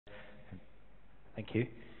Thank you.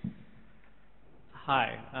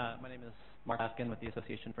 Hi, my name is Blafkin with the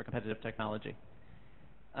Association for Competitive Technology.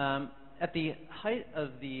 At the height of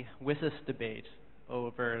the WSIS debate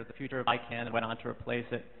over the future of ICANN and went on to replace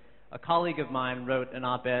it, a colleague of mine wrote an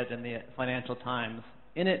op-ed in the Financial Times.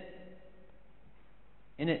 In it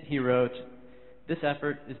he wrote, "This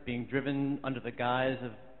effort is being driven under the guise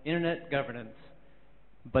of internet governance,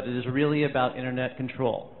 but it is really about internet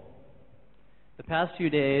control." The past few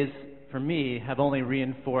days, for me, have only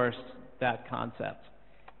reinforced that concept.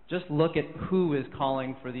 Just look at who is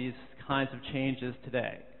calling for these kinds of changes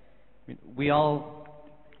today. I mean,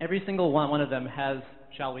 every single one of them has,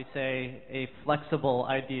 shall we say, a flexible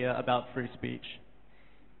idea about free speech.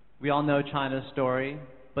 We all know China's story,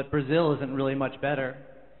 but Brazil isn't really much better.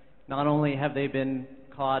 Not only have they been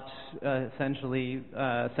caught essentially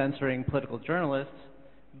censoring political journalists,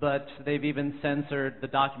 but they've even censored the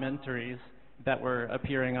documentaries that were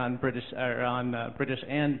appearing on British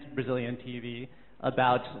and Brazilian TV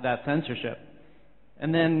about that censorship.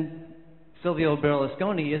 And then Silvio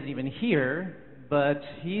Berlusconi isn't even here, but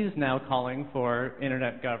he's now calling for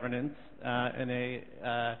internet governance in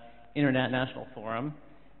a internet national forum.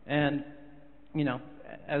 And, you know,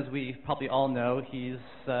 as we probably all know, he's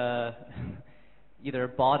either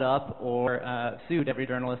bought up or sued every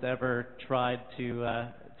journalist ever tried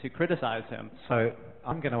to criticize him. So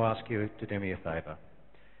I'm going to ask you to do me a favor.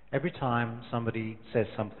 Every time somebody says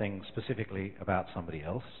something specifically about somebody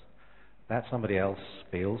else, that somebody else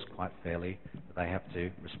feels quite fairly that they have to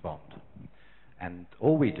respond. And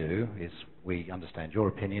all we do is we understand your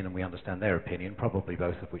opinion and we understand their opinion, probably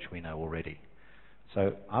both of which we know already.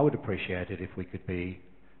 So I would appreciate it if we could be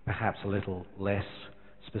perhaps a little less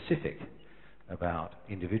specific about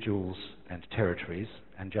individuals and territories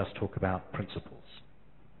and just talk about principles.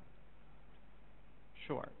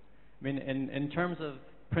 Sure. I mean, in terms of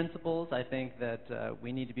principles, I think that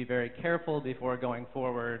we need to be very careful before going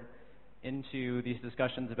forward into these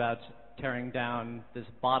discussions about tearing down this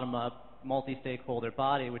bottom-up multi-stakeholder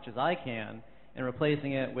body, which is ICANN, and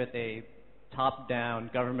replacing it with a top-down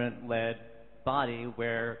government-led body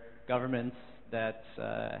where governments that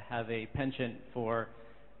have a penchant for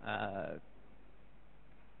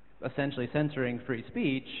essentially censoring free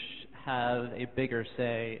speech have a bigger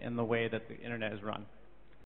say in the way that the internet is run.